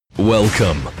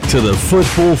Welcome to the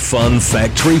Football Fun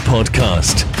Factory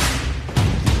Podcast,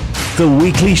 the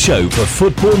weekly show for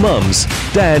football mums,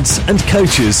 dads and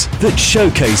coaches that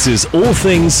showcases all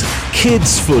things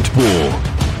kids football.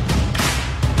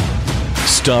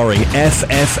 Starring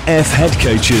FFF head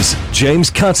coaches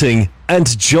James Cutting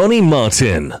and Jonny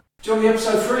Martin. Jonny,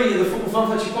 episode 3 of the Football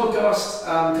Fun Factory Podcast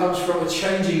comes from a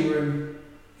changing room.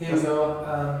 Here we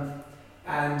are.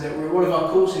 And we're at one of our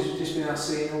courses. We've just been out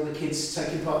seeing all the kids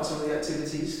taking part in some of the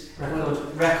activities.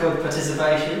 Record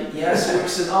participation. Yeah, so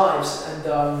it's St Ives, and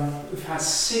we've had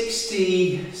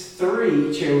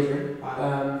 63 children that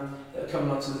are coming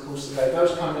onto the course today.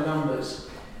 Those kind of numbers,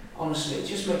 honestly, it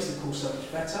just makes the course so much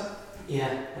better.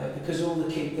 Yeah. Because all the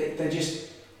kids, they just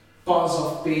buzz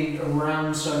off being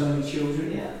around so many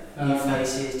children. Yeah. New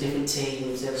faces, different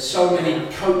teams. So many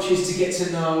coaches to get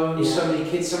to know, so many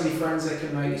kids, so many friends they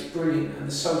can make. It's brilliant, and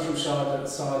the social side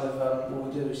of what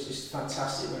we do is just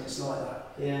fantastic when it's like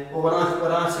that. Yeah. Well,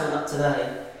 when I turned up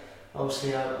today,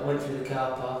 obviously I went through the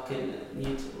car park, and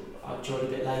I joined a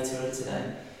bit later in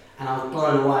today, and I was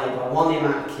blown away by one, the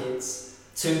amount of kids,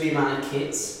 two, the amount of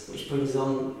kids, which brings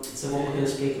on to what we're going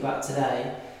to speak about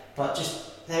today, but just.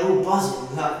 They're all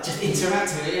buzzing, like just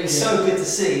interacting. It was so good to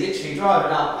see, literally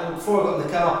driving up, and before I got in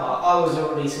the car park, I was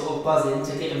already sort of buzzing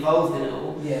to get involved in it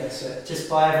all. Yeah, so just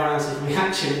by everyone else's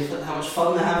reaction, how much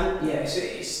fun they're having. Yeah, so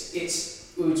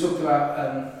it's we talked about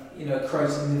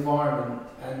creating an environment,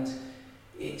 and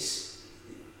it's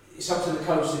up to the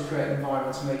coach to create an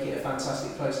environment to make it a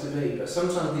fantastic place to be. But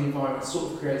sometimes the environment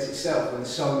sort of creates itself when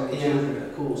there's so many children at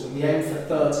the course, and we aim for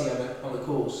 30 on the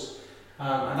course.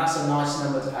 And that's a nice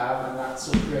number to have, and that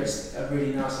sort of creates a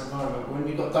really nice environment. When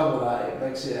you've got double that, it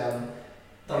makes it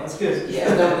double's good.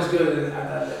 Yeah, double's good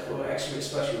and extra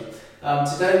special.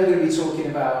 Today we're going to be talking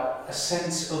about a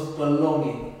sense of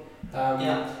belonging.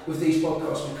 With these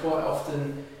podcasts, we quite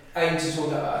often aim to talk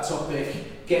about a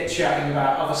topic, get chatting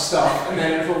about other stuff, and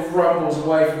then it sort of rumbles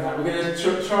away from that. We're going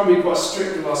to try and be quite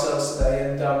strict with ourselves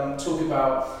today and talk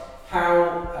about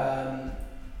how.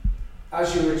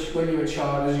 When you're a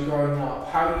child, as you're growing up,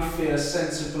 how you feel a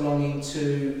sense of belonging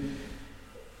to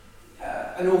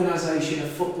an organisation, a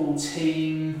football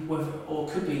team, or it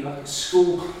could be like a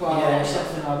school club or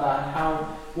something like that, and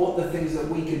what the things that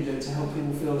we can do to help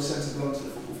people feel a sense of belonging to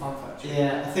the Football Fun Factory.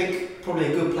 Yeah, I think probably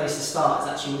a good place to start is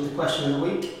actually with the question of the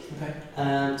week. Okay.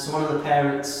 So one of the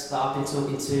parents that I've been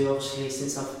talking to, obviously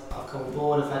since I've come on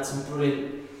board, I've had some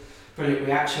brilliant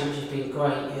reaction, which has been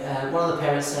great. One of the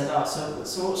parents said,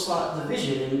 so what's like the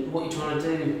vision and what you're trying to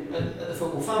do at the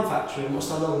Football Fun Factory, and what's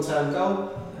the long-term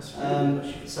goal? That's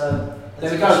so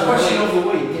there we go, question of the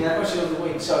week. Yeah, question of the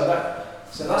week. So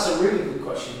that's a really good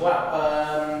question.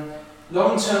 Wow.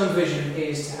 Long-term vision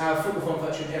is to have Football Fun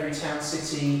Factory in every town,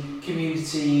 city,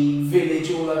 community, village,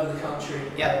 all over the country.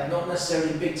 Not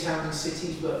necessarily big towns and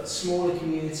cities, but smaller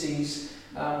communities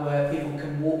where people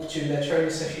can walk to their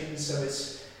training sessions, so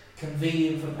it's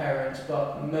convenient for parents,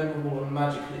 but memorable and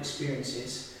magical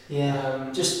experiences.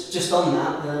 Just on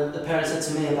that, the parents said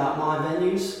to me about my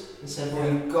venues and said, well,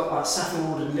 you've got like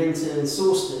Saffron Walden, Linton and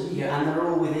Sawston, and they're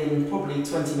all within probably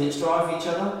 20 minutes drive of each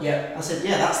other. I said,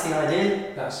 that's the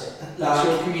idea. That's it. That's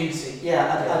your community.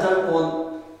 I don't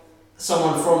want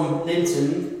someone from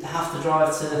Linton to have to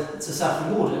drive to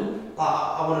Saffron Walden.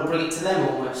 I want to bring it to them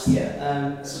almost.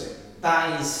 That's it.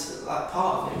 That is like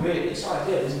part of it, really. It's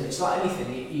ideal, isn't it? It's like anything.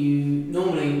 You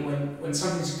normally, when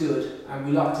something's good, and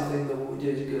we like to think that what we do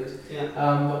is good,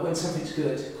 but when something's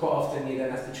good, quite often you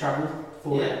then have to travel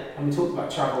for it. And we talked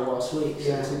about travel last week, so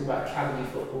we talked about academy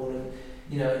football, and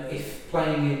if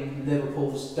playing in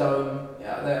Liverpool's Dome,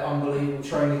 their unbelievable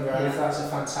training ground, if that's a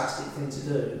fantastic thing to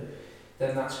do,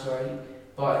 then that's great.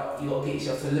 But you've got to get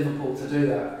yourself to Liverpool to do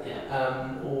that.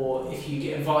 Or if you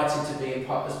get invited to be as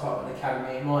part of an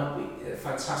academy, it might be a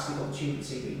fantastic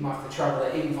opportunity, but you might have to travel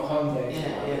there, even for home games,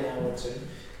 an hour or two.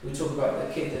 We talk about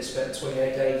the kid that spent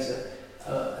 28 days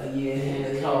a year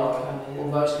in the car,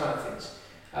 all those kind of things.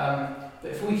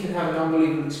 But if we can have an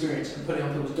unbelievable experience and put it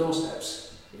on people's doorsteps,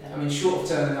 I mean, short of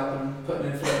turning up and putting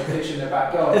in a picture in their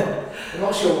back garden, I'm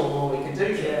not sure what more we can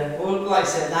do. Well, like I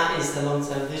said, that is the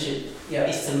long-term vision.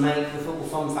 Is to make the Football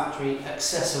Fun Factory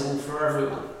accessible for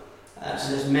everyone, and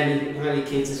as many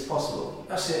kids as possible.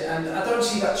 That's it, and I don't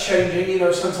see that changing.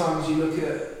 Sometimes you look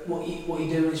at what you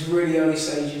do in its really early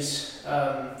stages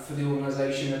for the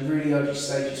organisation, and really early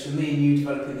stages for me and you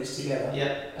developing this together.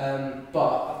 But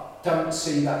I don't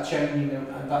see that changing,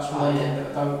 and that's one thing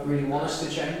that I don't really want us to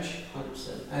change.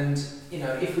 100%. And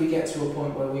if we get to a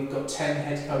point where we've got 10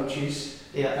 head coaches.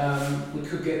 We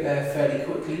could get there fairly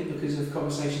quickly because of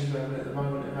conversations we're having at the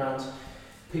moment around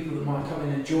people that might come in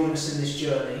and join us in this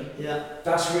journey. Yeah.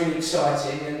 That's really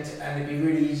exciting, and it'd be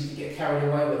really easy to get carried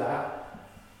away with that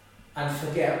and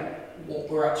forget what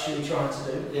we're actually trying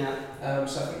to do. Yeah.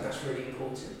 So I think that's really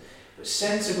important. But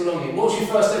sense of belonging. What's your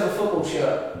first ever football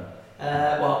shirt?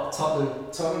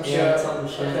 Tottenham. Tottenham shirt. Yeah, Tottenham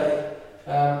shirt. Okay.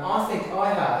 I think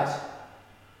I had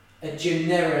a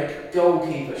generic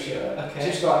goalkeeper shirt. Okay.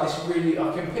 Just like this really,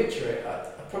 I can picture it.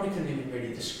 I probably couldn't even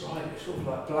really describe it. Sort of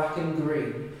like black and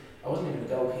green. I wasn't even a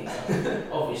goalkeeper,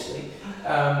 obviously.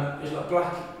 It was like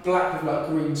black with like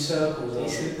green circles on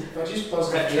it. But I just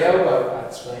buzzed off the elbow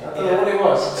pads, mate. I don't know what it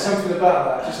was. Something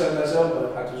about that. Just like those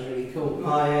elbow pads was really cool.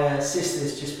 My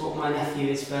sister's just bought my nephew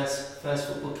his first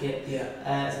football kit.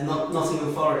 Yeah. It's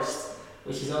Nottingham Forest,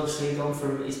 which has obviously gone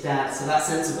from his dad. So that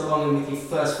sense of belonging with your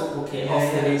first football kit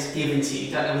often is given to you.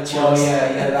 You don't have a choice. Oh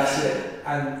yeah, that's it.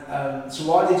 And so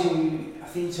why did you?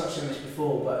 I think you touched on this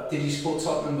before, but did you support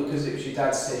Tottenham because it was your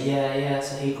dad's team? Yeah.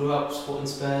 So he grew up supporting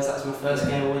Spurs. That was my first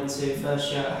game I went to, first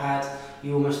shirt I had.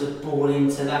 You almost look born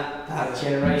into that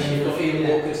generation. You've got Ian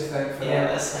Walker to thank for that.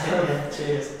 That's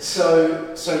cheers.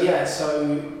 So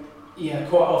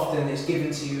quite often it's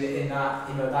given to you in that,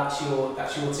 you know, that's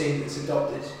your team that's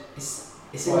adopted.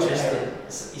 It's interesting.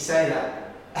 You say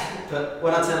that, but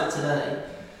when I turned up today,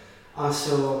 I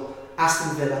saw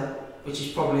Aston Villa, which is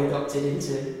probably adopted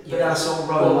into. But then I saw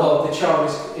Roma. Well, the child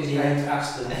is named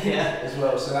Aston as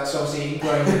well, so that's obviously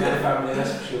ingrained in that family,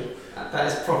 that's for sure. That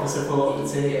is proper support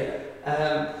of the team.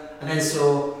 And then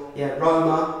saw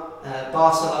Roma,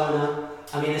 Barcelona.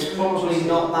 I mean, there's probably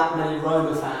not that many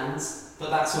Roma fans, but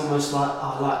that's almost like,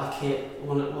 I like the kit,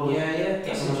 want to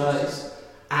get one of those.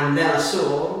 And then I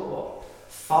saw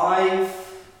 5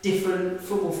 different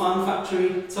Football Fun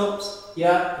Factory tops.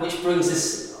 Yeah. Which brings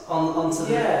us onto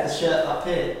the shirt up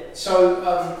here. So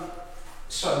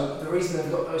the reason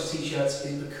they've got those t-shirts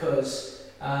is because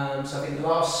so I think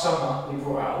last summer we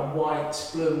brought out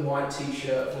a blue and white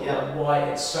t-shirt, like white,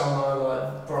 it's summer,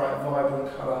 like bright,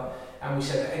 vibrant colour, and we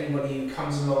said that anybody who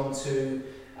comes along to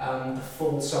the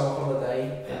full summer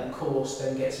holiday course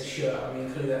then gets a shirt, and we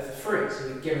include that for free, so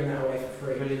we're giving that away for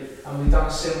free. Brilliant. And we've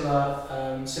done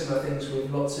similar things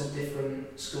with lots of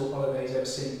different school holidays ever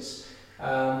since.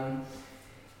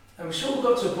 And we sort of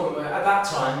got to a point where, at that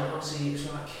time, obviously it was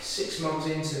like 6 months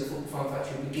into the Football Fun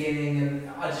Factory beginning, and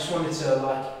I just wanted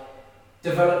to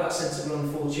develop that sense of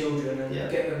belonging for children and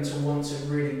get them to want to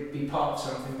really be part of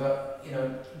something. But you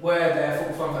know, wear their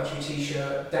Football Fun Factory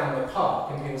t-shirt down the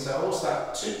park, and people say, "Oh, what's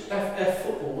that? FF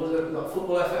football? Was it like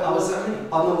football FF? What does that mean?"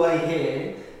 On the way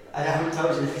here, I haven't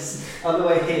told you this. On the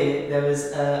way here, there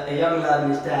was a young lad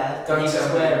and his dad. He was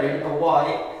wearing a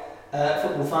white.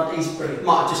 Football Fun, he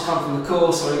might have just come from the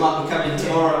course, or he might be coming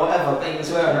tomorrow or whatever, but he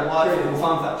was wearing a white Football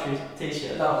Fun Factory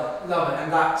t-shirt. Love it,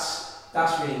 and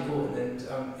that's really important.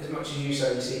 And as much as you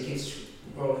say, you see kids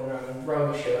rolling around in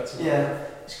Roma shirts.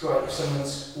 It's great if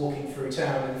someone's walking through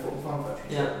town in a Football Fun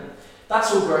Factory. Yeah,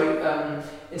 that's all great.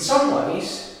 In some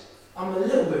ways, I'm a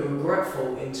little bit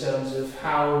regretful in terms of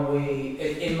how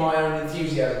in my own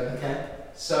enthusiasm. Okay.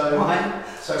 So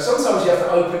sometimes you have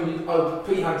to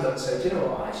put your hands up and say, do you know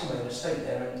what, I actually made a mistake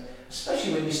there, and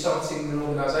especially when you're starting an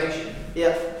organisation.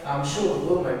 Yeah. I'm sure we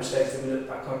will make mistakes that we look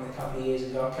back on in a couple of years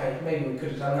and go, okay, maybe we could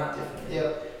have done that differently.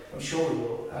 Yeah. I'm sure we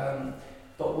will.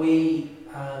 But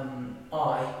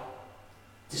I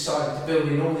decided to build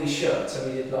in all these shirts,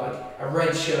 and we did like a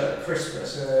red shirt at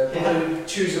Christmas,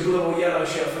 choose a blue or yellow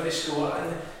shirt for this school,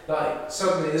 and like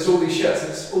suddenly there's all these shirts,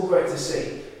 and it's all great to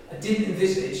see. I didn't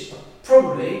envisage.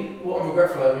 Probably what I'm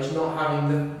regretful over is not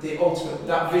having the ultimate,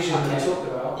 that vision that we talked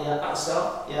about at the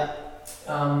start. Yeah.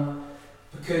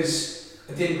 Because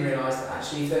I didn't realise that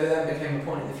actually if there then became a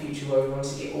point in the future where we wanted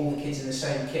to get all the kids in the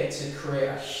same kit to create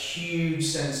a huge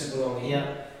sense of belonging,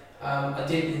 I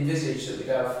didn't envisage that we'd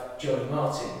have Jonny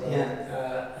Martin,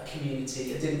 a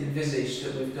community. I didn't envisage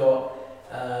that we've got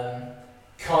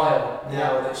Kyle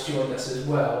now that's joined us as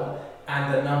well,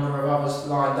 and a number of others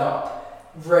lined up.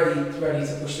 Ready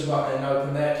to push the button and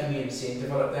open their community and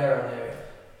develop their own area.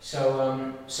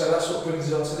 So that's what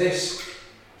brings us on to this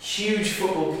huge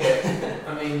football kit.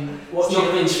 I mean, watching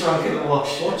on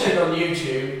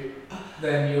YouTube,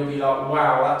 then you'll be like,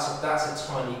 wow, that's a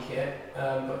tiny kit.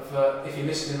 But if you're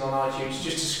listening on iTunes,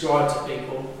 just describe to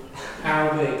people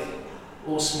how big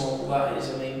or small that is.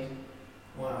 I mean,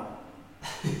 wow,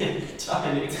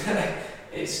 tiny.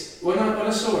 It's when I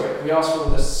saw it, we asked for all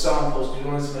the samples because we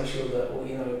wanted to make sure that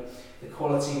the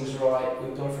quality was right.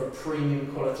 We've gone for a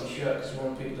premium quality shirt because we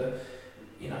want people to,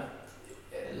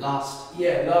 last.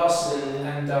 Yeah, last,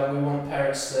 and we want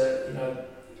parents to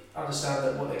understand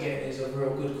that what they're getting is of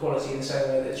real good quality in the same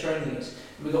way that training is.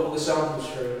 And we got all the samples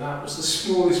through, and that was the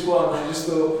smallest one. I just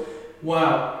thought,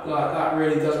 wow, like that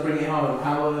really does bring it home.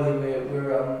 How early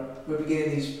we're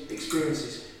beginning these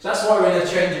experiences. So that's why we're in a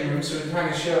changing room, so we can hang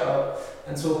a shirt up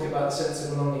and talk about the sense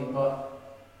of belonging. But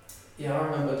yeah, I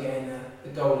remember getting the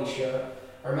goalie shirt.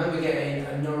 I remember getting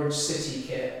a Norwich City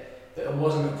kit, but it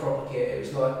wasn't a proper kit. It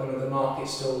was like one of the market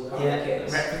stall kind of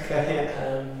kits.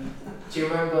 Replica. Do you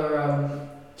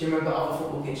remember other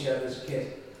football kits you had as a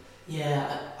kid?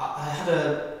 Yeah,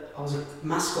 I was a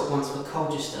mascot once for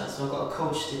Colchester, so I got a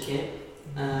Colchester kit.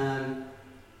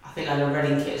 I think I had a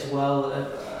Reading kit as well,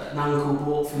 an uncle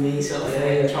bought for me, sort of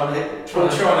thing, trying to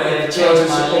change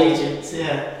my allegiance.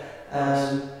 Yeah.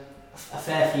 A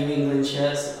fair few England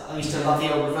shirts. I used to love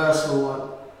the old reversible one.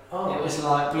 Oh. It was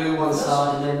like blue one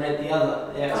side and then red the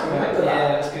other. Yeah, it was good.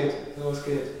 Yeah, it was good. It was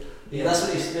good. Yeah, that's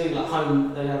what they used to do. Like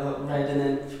home, they'd have red and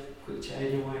then quick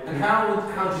change away. And how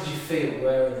did you feel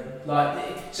wearing them?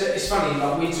 Like, so it's funny.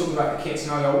 Like we talk about the kits,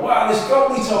 and I go, "Wow, this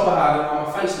goalie top I had," and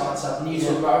my face lights up. And you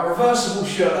talk about a reversible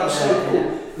shirt. That's so cool.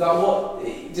 Yeah. Like, what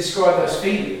describe those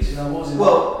feelings? You know, what was it?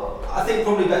 Well, I think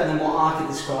probably better than what I could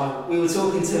describe. We were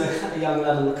talking to a young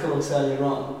lad on the course earlier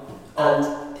on.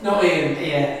 Not Ian.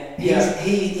 Yeah.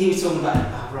 He was talking about,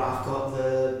 right, I've got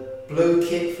the blue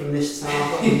kit from this time,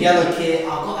 I've got the yellow kit,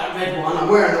 I've got that red one, I'm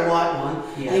wearing the white one.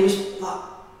 Yeah. And he was like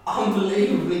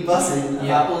unbelievably buzzing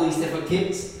about all these different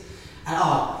kits.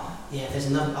 And there's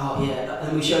another,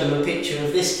 and we showed him a picture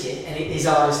of this kit, and his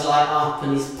eyes light up,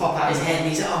 and he's pop out his head, and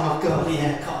he's like, oh my god,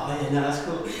 no, that's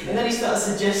cool. And then he starts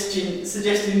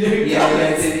suggesting new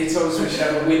colours. He told us we should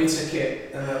have a winter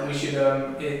kit, and that we should,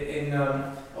 in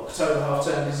October half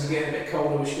term, because it's getting a bit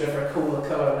colder, we should go for a cooler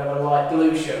colour and have a light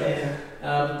blue shirt.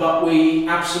 Yeah. But we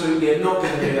absolutely are not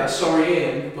going to do that. Sorry,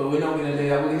 Ian, but we're not going to do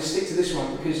that. We're going to stick to this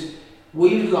one, because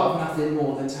we would love nothing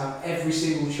more than to have every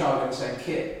single child in the same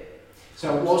kit.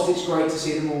 So whilst it's great to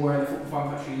see them all wearing the Football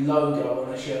Fun Factory logo on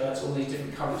their shirts, all these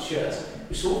different coloured shirts,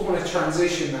 we sort of want to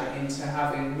transition that into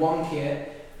having one kit,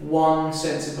 one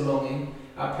sense of belonging.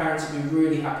 Our parents would be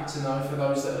really happy to know, for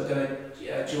those that are going to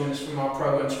join us from our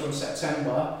programmes from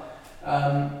September,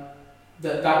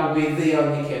 that will be the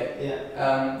only kit.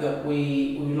 Yeah. That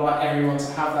we would like everyone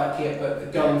to have that kit,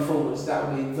 but going forwards, that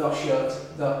will be the shirt,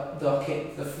 the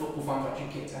kit, the Football Fun Factory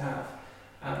kit to have.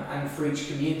 And for each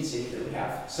community that we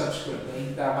have subsequently,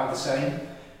 they'll have the same.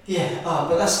 Yeah,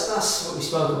 but that's what we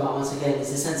spoke about once again, is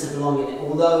the sense of belonging.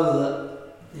 Although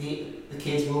the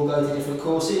kids will go to different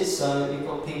courses, so you've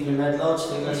got people in Red Lodge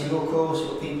that go to your course,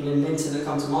 you've got people in Linton that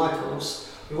come to my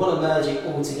course. We want to merge it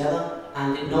all together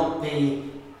and it not be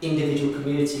individual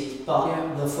communities,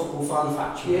 but the Football Fun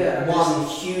Factory. Yeah, one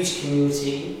huge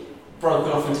community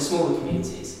broken off into smaller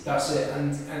communities. That's it,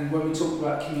 and when we talked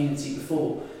about community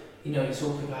before, you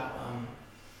talk about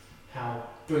how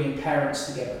bringing parents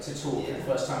together to talk for the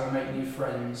first time and make new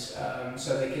friends,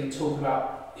 so they can talk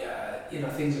about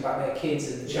things about their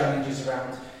kids and the challenges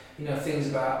around things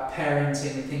about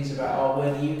parenting and things about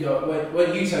where do you go, where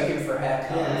do you take him for a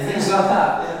haircut and things like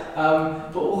that.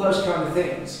 But all those kind of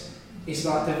things, it's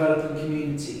like developing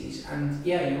communities, and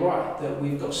you're right that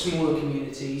we've got smaller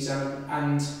communities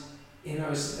and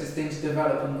as things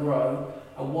develop and grow,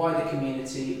 a wider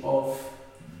community of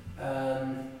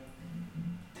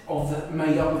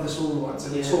made up of the smaller ones.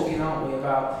 And we're talking, aren't we,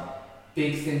 about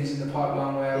big things in the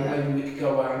pipeline where maybe we could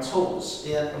go away on tours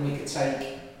and we could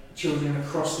take children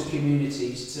across the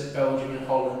communities to Belgium and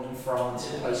Holland and France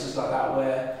and places like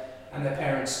that, and their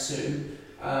parents too,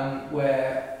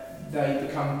 where they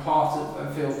become part of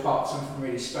and feel part of something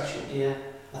really special. Yeah,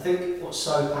 I think what's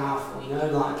so powerful,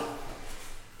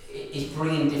 is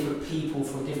bringing different people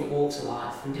from different walks of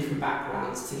life, from different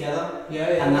backgrounds together,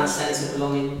 and that sense of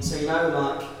belonging. So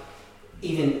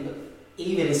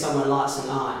even in somewhere like St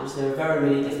Ives, there are very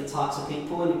many different types of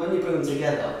people, and when you bring them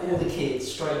together, all the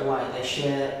kids straight away they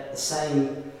share the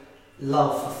same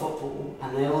love for football,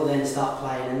 and they all then start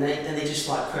playing, and they just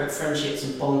create friendships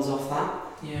and bonds off that.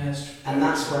 And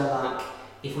that's where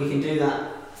if we can do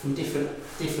that from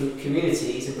different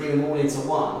communities and bring them all into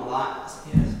one, that's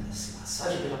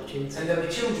such a good opportunity. And there'll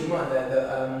be children right there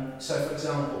that, so for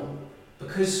example,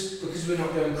 because we're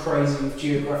not going crazy with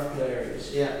geographical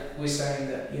areas, we're saying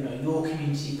that your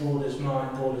community borders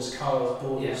mine, borders Carl's,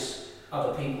 borders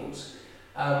other people's.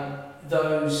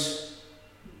 There'll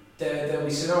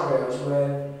be scenarios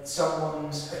where a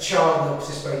child that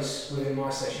participates within my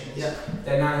sessions,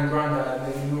 their nan and granddad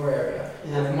live in your area,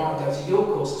 and they might go to your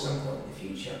course at some point in the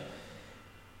future.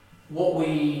 What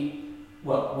we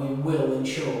will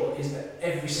ensure is that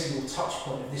every single touch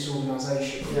point of this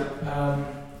organisation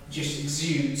just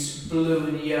exudes blue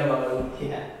and yellow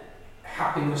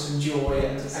happiness and joy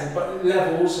and but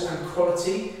levels and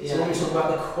quality. So when we talk about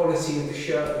the quality of the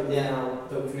shirt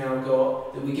that we've now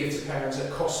got, that we give to parents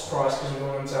at cost price because we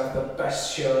want them to have the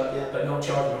best shirt, but not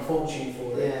charge them a fortune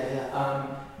for it.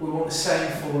 We want the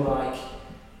same for like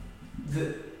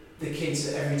the kids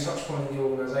at every touch point of the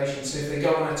organisation. So if they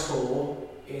go on a tour,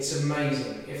 it's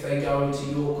amazing. If they go to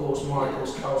your course, my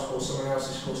course, Carl's course, someone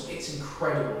else's course, it's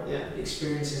incredible. The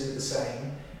experiences are the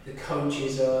same. The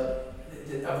coaches are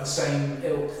of the same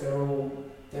ilk. They're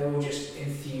all just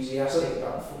enthusiastic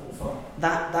about football fun.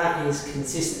 That is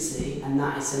consistency, and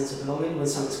that is sense of belonging. When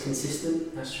something's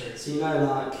consistent, that's true. So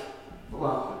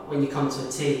when you come to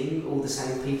a team, all the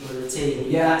same people in the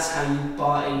team. That's how you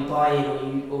buy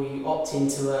in, or you opt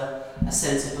into a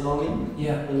sense of belonging.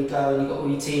 When you go and you've got all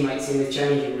your teammates in the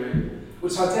changing room.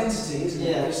 Well, it's identity, isn't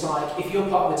it? It's like if you're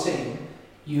part of a team,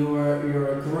 you're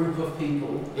a group of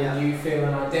people, and you feel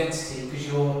an identity because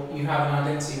you have an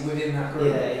identity within that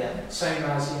group. Same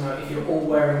as if you're all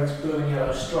wearing blue and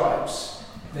yellow stripes,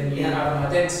 then you have an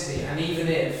identity. And even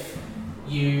if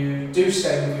you do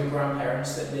stay with your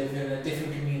grandparents that live in a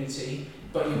different community,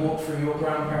 but you walk through your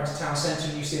grandparents' town centre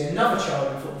and you see another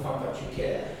child in Football Fun Factory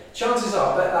kit, chances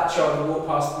are that child will walk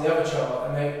past the other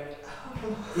child and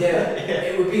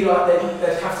it would be like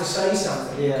they'd have to say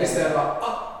something because they're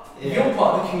like, you're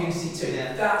part of the community too.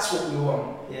 That's what we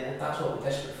want. That's what we're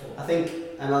desperate for. I think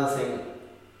another thing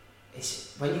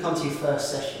is when you come to your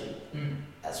first session,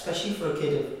 especially for a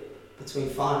kid between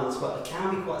 5 and 12, it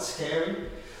can be quite scary.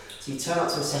 So you turn up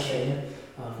to a session,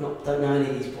 don't know any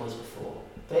of these boys before,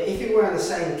 but if you're wearing the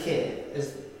same kit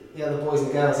as the other boys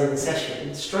and girls in the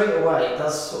session, straight away it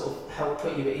does sort of help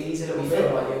put you at ease a little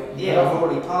bit. Like I'm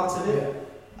already part of it.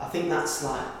 I think that's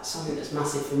like something that's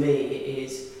massive for me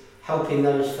is helping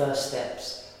those first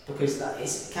steps, because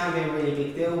it can be a really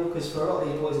big deal, because for a lot of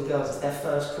these boys and girls it's their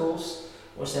first course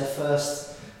or it's their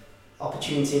first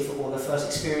opportunity in football, their first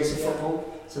experience in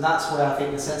football. So that's where I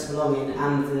think the sense of belonging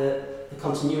and the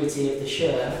continuity of the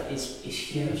shirt is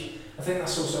huge. I think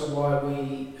that's also why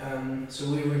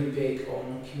we're really big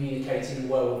on communicating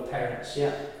well with parents.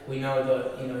 We know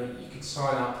that you can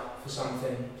sign up for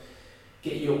something,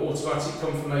 get your automatic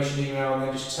confirmation email, and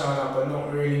then just turn up and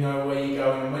not really know where you're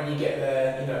going. And when you get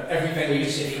there, every venue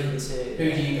is different.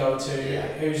 Who do you go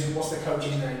to? What's the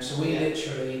coach's name? So we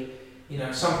literally,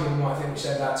 some people might think we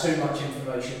said that too much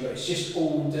information, but it's just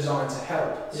all designed to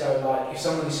help. So like, if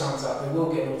somebody signs up, they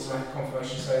will get an automatic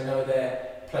confirmation so they know their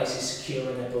place is secure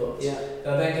in their books.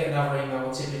 They'll then get another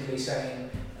email typically saying,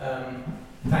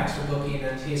 thanks for booking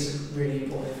and here's some really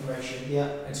important information.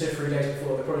 And 2 or 3 days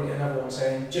before, they'll probably get another one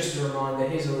saying, just a reminder,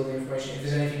 here's all the information. If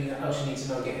there's anything else you need to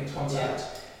know, get in contact.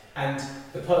 And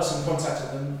the person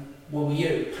contacting them will be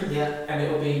you. And it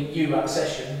will be you at the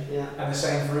session. And the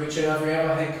same for each and every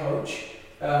other head coach.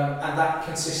 And that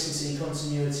consistency,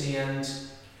 continuity and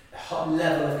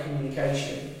level of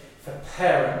communication for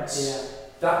parents,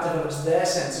 that develops their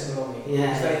sense of belonging.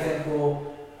 Because they think,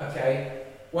 well, okay,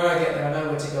 when I get there, I know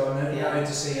where to go, I know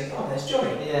to see it. Oh, there's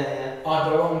Jonny. I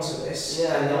belong to this,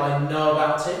 and I know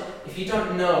about it. If you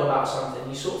don't know about something,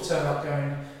 you sort of turn up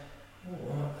going,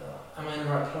 am I in the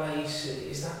right place?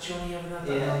 Is that Jonny over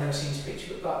there? I've never seen his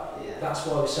picture, but that's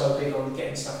why we're so big on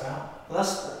getting stuff out. Well,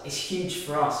 it's huge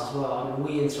for us as well. I mean,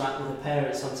 we interact with the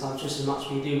parents sometimes just as much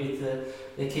as we do with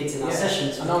the kids in our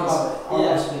sessions. And I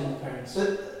love speaking with parents.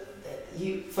 But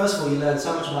first of all, you learn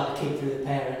so much about the kid through the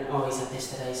parent. Oh, he's had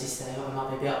this today, he's this today, or he might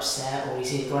be a bit upset, or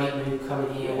he's in a great mood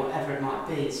coming here, whatever it might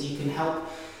be. So you can help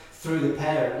through the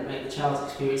parent make the child's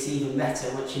experience even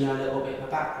better once you know a little bit of a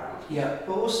background.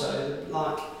 But also,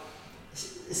 like,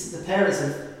 the parents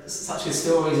have such good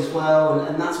stories as well,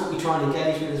 and that's what we try and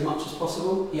engage with as much as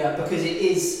possible. Because it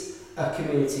is a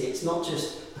community. It's not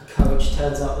just a coach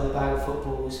turns up with a bag of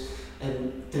footballs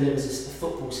and delivers a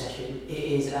football session. It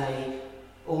is a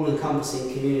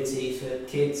all-encompassing community for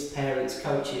kids, parents,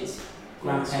 coaches,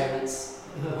 grandparents,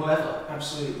 whoever.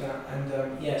 Absolutely that.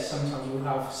 And sometimes we'll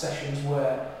have sessions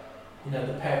where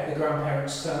the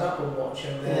grandparents turn up and watch,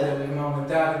 and they're there with mum and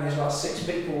dad, and there's like 6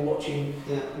 people watching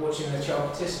their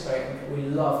child participate, and we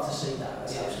love to see that.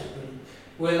 That's absolutely brilliant.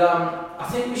 Well, I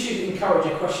think we should encourage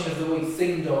a question of the week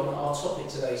themed on our topic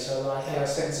today, so like a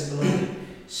sense of belonging.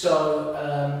 So,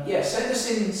 send us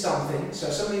in something. So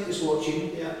somebody that's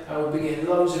watching, we'll be getting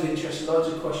loads of interest, loads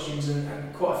of questions,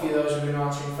 and quite a few of those we've been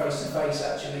answering face to face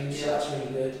actually, so that's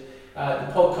really good.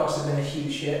 The podcast has been a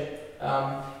huge hit.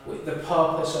 The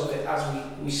purpose of it,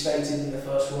 as we stated in the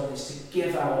first one, is to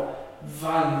give out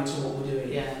value to what we're doing,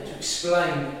 to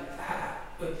explain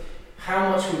how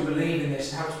much we believe in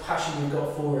this, and how much passion we've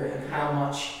got for it, and how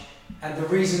much and the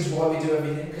reasons why we do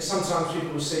everything, because sometimes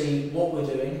people will see what we're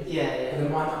doing, and they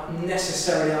might not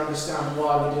necessarily understand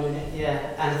why we're doing it.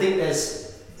 Yeah, and I think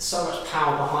there's so much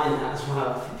power behind that as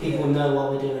well. If people know why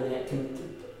we're doing it, can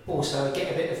also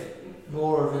get a bit of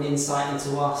more of an insight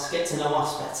into us, get to know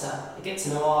us better, get to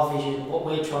know our vision, what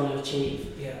we're trying to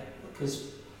achieve. Yeah.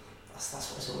 Because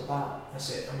that's what it's all about. That's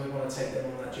it, and we want to take them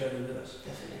on that journey with us.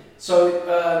 Definitely.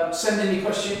 So send in your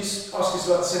questions, ask us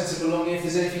about the Sense of Belongin. If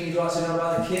there's anything you'd like to know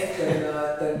about the kit,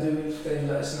 then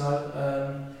let us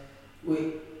know.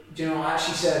 Do you know, I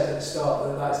actually said at the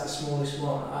start that is the smallest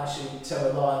one. I actually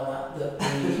tell a lie on that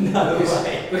we no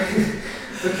way.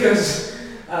 because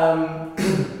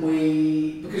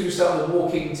we started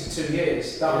walking to 2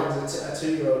 years. That one's a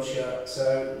 2-year-old shirt,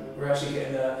 so we're actually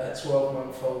getting a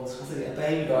 12-month-old. I think a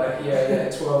baby. Yeah,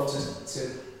 12 to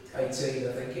 18,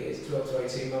 I think it is 12 to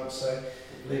 18 months. So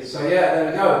yeah, there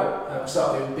we go. We'll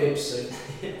start doing bibs soon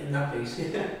and nappies.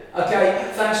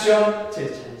 Okay, thanks, John.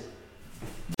 Cheers, James.